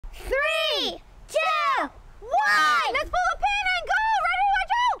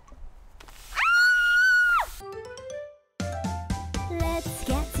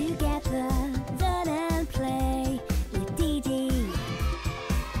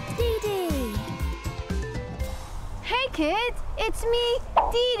kids, it's me,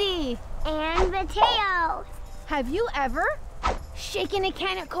 DeeDee. And Mateo. Have you ever shaken a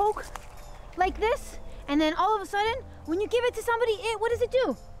can of Coke like this? And then all of a sudden, when you give it to somebody, what does it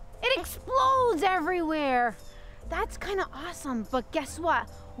do? It explodes everywhere. That's kind of awesome, but guess what?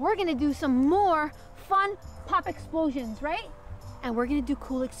 We're gonna do some more fun pop explosions, right? And we're gonna do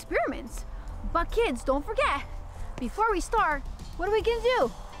cool experiments. But kids, don't forget, before we start, what are we gonna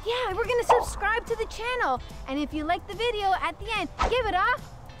do? Yeah, we're gonna subscribe to the channel. And if you like the video at the end, give it a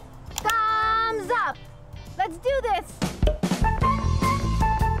thumbs up. Let's do this.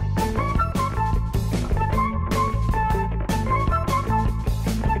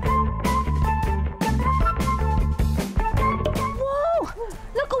 Whoa,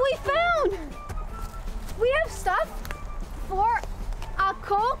 look what we found. We have stuff for a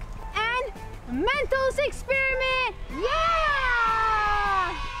Coke and Mentos experiment.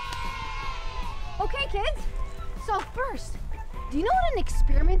 Yeah! Okay, kids, so first, do you know what an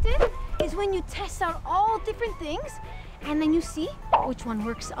experiment is? Is when you test out all different things and then you see which one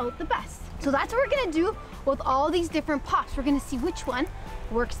works out the best. So that's what we're gonna do with all these different pops. We're gonna see which one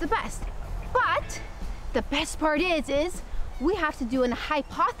works the best. But the best part is we have to do a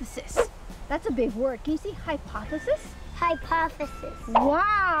hypothesis. That's a big word. Can you see hypothesis? Hypothesis.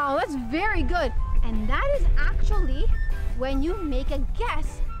 Wow, that's very good. And that is actually when you make a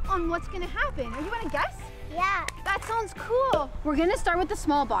guess on what's gonna happen. Are you gonna guess? Yeah. That sounds cool. We're gonna start with the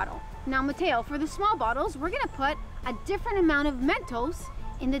small bottle. Now, Mateo, for the small bottles, we're gonna put a different amount of Mentos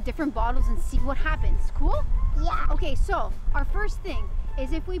in the different bottles and see what happens. Cool? Yeah. Okay, so our first thing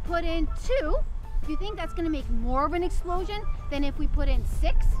is if we put in 2, do you think that's gonna make more of an explosion than if we put in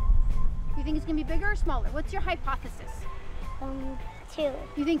 6? Do you think it's gonna be bigger or smaller? What's your hypothesis? 2.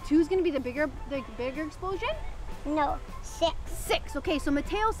 You think 2 is gonna be the bigger explosion? No, 6. 6. Okay, so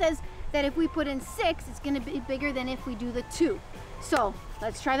Mateo says that if we put in 6, it's gonna be bigger than if we do the 2. So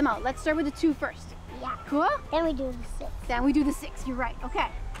let's try them out. Let's start with the 2 first. Yeah. Cool? Then we do the 6. Then we do the 6. You're right. Okay.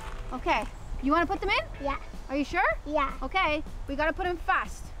 Okay. You want to put them in? Yeah. Are you sure? Yeah. Okay. We got to put them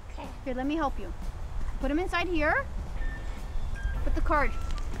fast. Okay. Here, let me help you. Put them inside here. Put the card.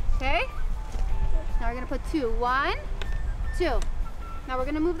 Okay? Now we're going to put 2. 1, 2. Now we're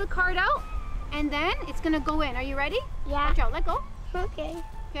going to move the card out and then it's going to go in. Are you ready? Yeah. Watch out. Let go. Okay.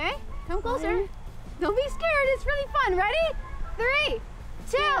 Okay? Come closer. Don't be scared. It's really fun. Ready? 3,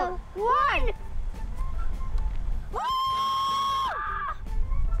 2, 1. Whoa!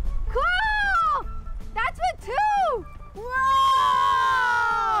 Cool! That's with 2! Whoa!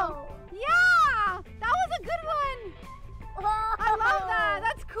 Yeah! That was a good one! Whoa. I love that!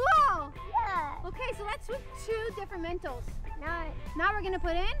 That's cool! Yeah. Okay, so that's with 2 different Mentos. 9. Now we're gonna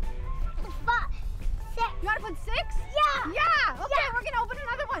put in? 5. 6. You wanna put 6? Yeah! Yeah! Okay, Yeah. we're gonna open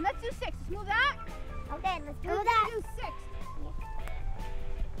another one. Let's do 6. Let's move that. Okay, let's do Let's that. do 6.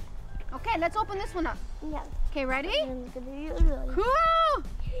 Okay, let's open this one up. Yeah. Okay, ready? Cool. Cool!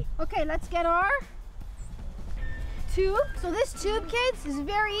 Okay, let's get our tube. So this tube, kids, is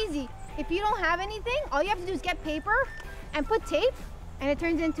very easy. If you don't have anything, all you have to do is get paper and put tape, and it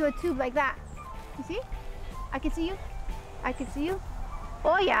turns into a tube like that. You see? I can see you. I can see you.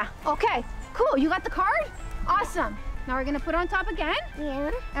 Oh yeah. Okay, cool. You got the card? Awesome. Now we're gonna put it on top again. Yeah.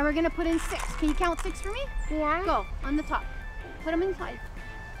 And we're gonna put in 6. Can you count 6 for me? Yeah. Go, on the top. Put them inside.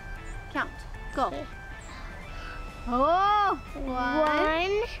 Count. Go. Okay. Oh, 1,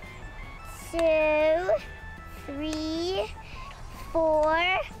 2, 3,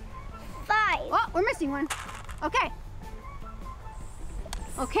 4, 5. Oh, we're missing one. Okay.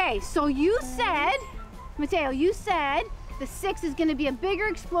 Okay, so you said, Mateo, you said the 6 is gonna be a bigger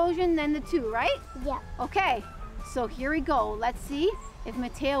explosion than the 2, right? Yeah. Okay, so here we go. Let's see if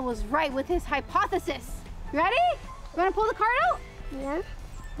Mateo was right with his hypothesis. Ready? You wanna pull the card out? Yeah.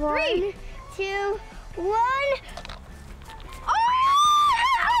 3, 2, 1.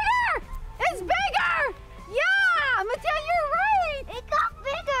 Oh, it's bigger! Yeah, Mateo, you're right! It got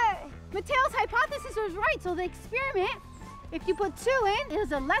bigger. Mateo's hypothesis was right, so the experiment, if you put 2 in, it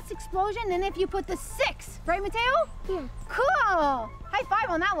was a less explosion than if you put the 6. Right, Mateo? Yeah. Cool! High 5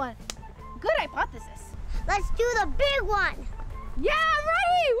 on that one. Good hypothesis. Let's do the big one. Yeah, I'm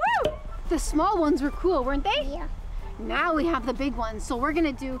ready! Woo! The small ones were cool, weren't they? Yeah. Now we have the big ones, so we're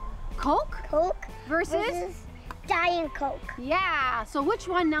gonna do Coke Coke versus Diet Coke. Yeah, so which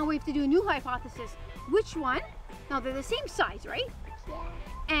one, now we have to do a new hypothesis. Which one, now they're the same size, right? Yeah.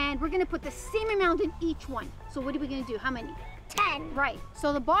 And we're gonna put the same amount in each one. So what are we gonna do, how many? 10. Right,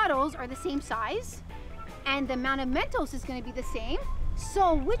 so the bottles are the same size and the amount of Mentos is gonna be the same.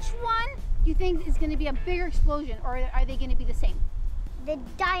 So which one do you think is gonna be a bigger explosion, or are they gonna be the same? The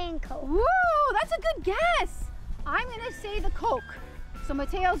Diet Coke. Woo, that's a good guess. I'm gonna say the Coke. So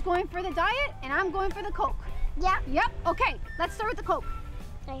Mateo's going for the diet and I'm going for the Coke. Yeah. Yep, okay, let's start with the Coke.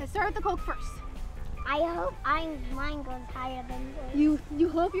 Okay. Let's start with the Coke first. I hope mine goes higher than yours. You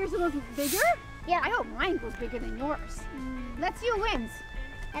hope yours goes bigger? Yeah. I hope mine goes bigger than yours. Let's see who wins.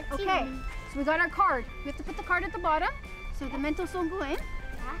 Let's see. Okay, so we got our card. We have to put the card at the bottom so the Mentos will go in.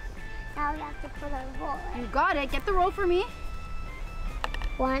 Yeah. Now we have to put a roll. You got it. Get the roll for me.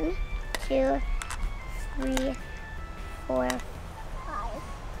 1, 2, 3, 4, 5,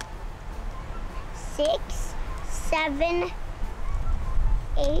 6, 7,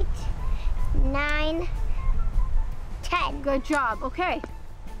 8, 9, 10. Good job. Okay.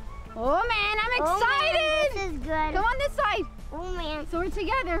 Oh man, I'm excited. Oh, man, this is good. Come on this side. Oh man. So we're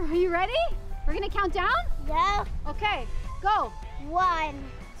together. Are you ready? We're gonna count down? Yeah. Okay, go. 1,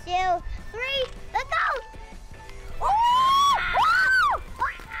 2, 3, let's go!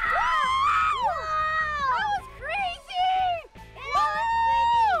 That was crazy!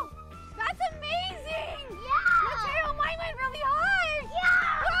 Whoa! That's amazing! Yeah! Mateo, mine went really high! Yeah!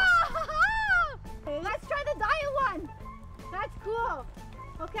 Whoa! Let's try the diet one. That's cool.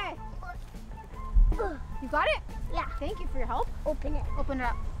 Okay. You got it? Yeah. Thank you for your help. Open it. Open it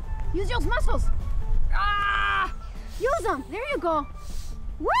up. Use those muscles. Ah! Use them. There you go.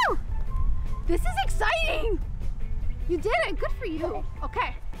 Woo! This is exciting. You did it. Good for you.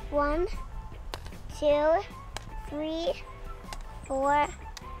 Okay. 1, 2, 3, 4,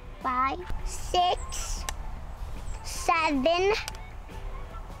 5, 6, 7,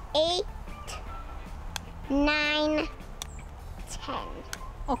 8, 9, 10.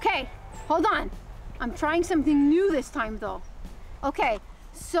 Okay. Hold on. I'm trying something new this time though. Okay.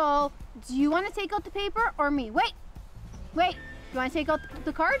 So, do you want to take out the paper or me? Wait. Wait. You want to take out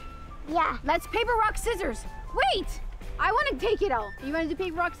the card? Yeah. Let's paper, rock, scissors. Wait. I want to take it out. You want to do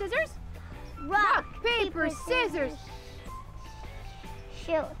paper, rock, scissors? Rock, paper, scissors.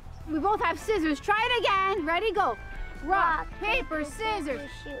 Shoot. We both have scissors. Try it again. Ready, go. Rock, paper, scissors.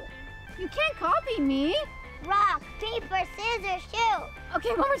 Shoot. You can't copy me. Rock, paper, scissors, shoot. Okay,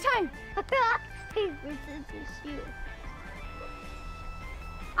 one more time. Paper, scissors, shoot.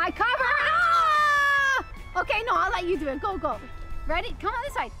 I covered. Ah! Okay, no, I'll let you do it. Go, go. Ready? Come on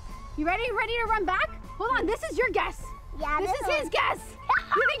this side. You ready? Ready to run back? Hold on. This is your guess. Yeah, This is his guess.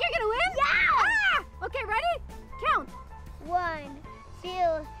 You think you're gonna win? Yeah. Ah! Okay, ready? Count. 1, 2,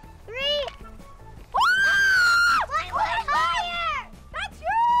 3. Ah! Mine went higher. That's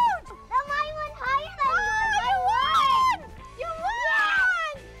huge. The mine went higher than Oh, yours. you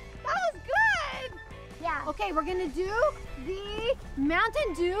won! That was good. Yeah. Okay, we're gonna do the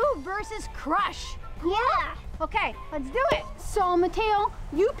Mountain Dew versus Crush. Yeah. Okay, let's do it. So, Mateo,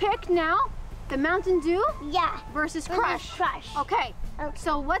 you pick now the Mountain Dew Yeah. versus Versus Crush. Crush. Okay. Okay.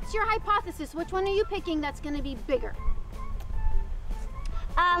 So, what's your hypothesis? Which one are you picking that's going to be bigger?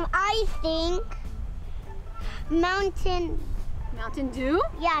 I think Mountain Dew?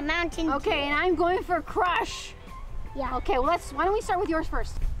 Yeah, Mountain Dew. Okay, and I'm going for Crush. Yeah. Okay, well, why don't we start with yours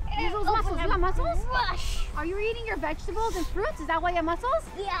first? Use those muscles. You got muscles? Rush. Are you eating your vegetables and fruits? Is that why you have muscles?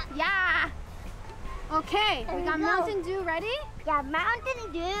 Yeah. Yeah. Okay, we got Go. Mountain Dew ready? Yeah,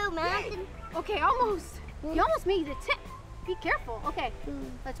 Mountain Dew, Mountain. Okay, almost. You almost made the tip. Be careful. Okay,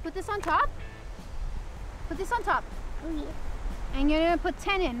 let's put this on top. Put this on top. And you're gonna put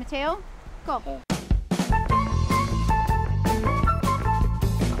 10 in, Mateo. Go. Okay.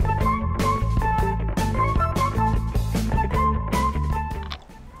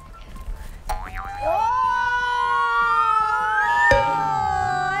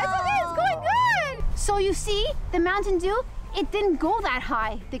 So you see, the Mountain Dew, it didn't go that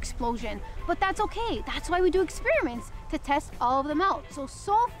high, the explosion. But that's okay. That's why we do experiments, to test all of them out. So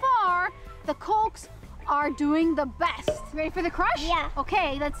far, the Cokes are doing the best. Ready for the Crush? Yeah.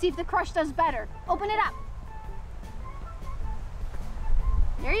 Okay, let's see if the Crush does better. Open it up.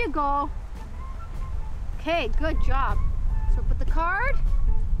 There you go. Okay, good job. So put the card,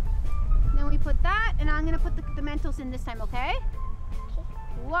 then we put that, and I'm gonna put the Mentos in this time, okay?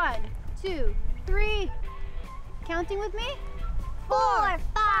 1, 2, 3. Counting with me? 4,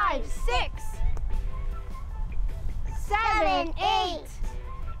 5, 6, 7, 8,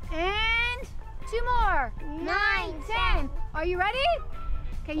 and 2 more. 9, 10. Are you ready?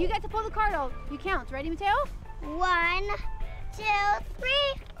 Okay, you get to pull the card out. You count. Ready, Mateo? 1, 2, 3.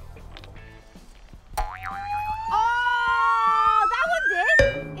 Oh, that one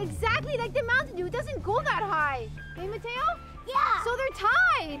did. Exactly like the Mountain Dew. It doesn't go that high. Okay, Mateo? Yeah. So they're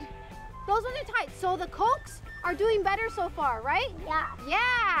tied. Those ones are tied. So the Cokes are doing better so far, right? Yeah.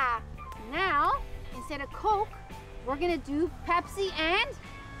 Yeah. Now, instead of Coke, we're gonna do Pepsi and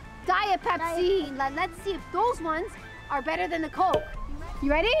Diet Pepsi. Let's see if those ones are better than the Coke.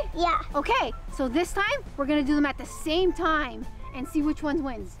 You ready? Yeah. Okay, so this time we're gonna do them at the same time and see which one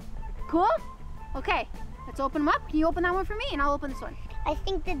wins. Cool? Okay, let's open them up. Can you open that one for me and I'll open this one? I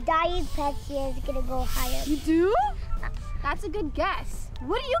think the Diet Pepsi is gonna go higher. You do? That's a good guess.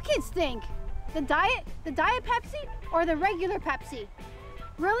 What do you kids think? The Diet Pepsi or the regular Pepsi?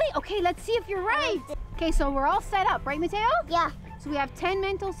 Really? Okay, let's see if you're right. Okay, so we're all set up, right, Mateo? Yeah. So we have 10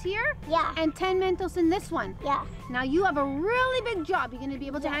 Mentos here. Yeah. And 10 Mentos in this one. Yeah. Now you have a really big job. You gonna be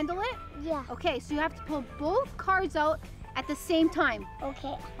able to handle it? Yeah. Okay, so you have to pull both cards out at the same time.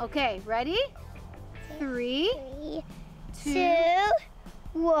 Okay. Okay, ready? 3, 2,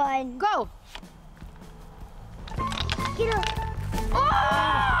 1. go! Get up.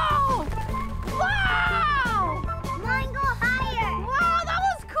 Oh! Wow! Mine go higher. Wow, that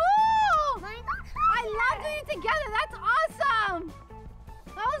was cool! Mine go I higher. love doing it together. That's awesome!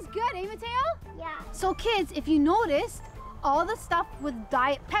 That was good, eh, Mateo? Yeah. So kids, if you noticed, all the stuff with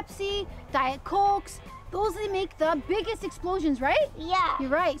Diet Pepsi, Diet Cokes, those they make the biggest explosions, right? Yeah. You're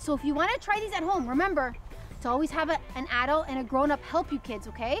right. So if you want to try these at home, remember to always have an adult and a grown-up help you kids,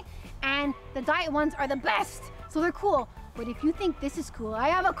 okay? And the diet ones are the best, so they're cool. But if you think this is cool, I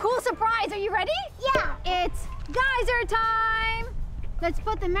have a cool surprise. Are you ready? Yeah. It's geyser time. Let's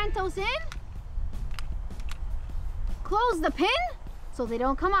put the Mentos in. Close the pin so they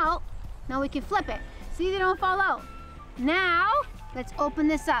don't come out. Now we can flip it. See, they don't fall out. Now, let's open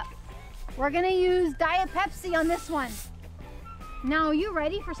this up. We're gonna use Diet Pepsi on this one. Now, are you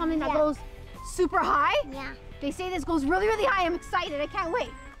ready for something that goes super high? Yeah. They say this goes really, really high. I'm excited. I can't wait.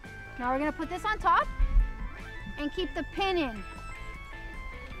 Now we're gonna put this on top and keep the pin in.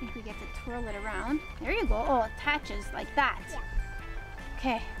 I think we get to twirl it around. There you go. Oh, it attaches like that. Yeah.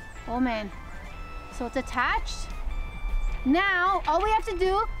 Okay. Oh man. So it's attached. Now, all we have to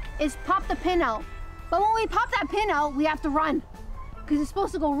do is pop the pin out. But when we pop that pin out, we have to run because it's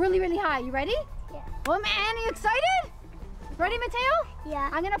supposed to go really, really high. You ready? Yeah. Oh man, are you excited? Ready, Mateo? Yeah.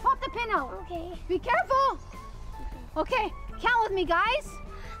 I'm gonna pop the pin out. Okay. Be careful. Okay, count with me, guys.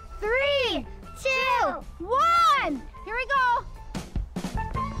 3, 2, 1. Here we go.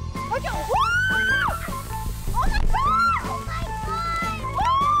 Okay. Woo! Oh my God! Oh my God!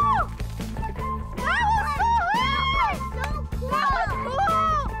 Woo! That was so high! So cool. That was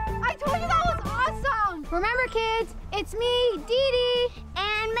cool! I told you that was awesome! Remember, kids, it's me, DeeDee.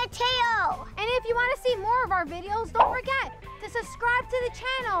 And Mateo. And if you want to see more of our videos, don't forget to subscribe to the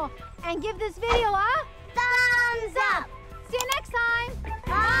channel and give this video a Thumbs up. See you next time.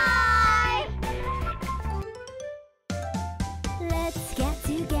 Bye.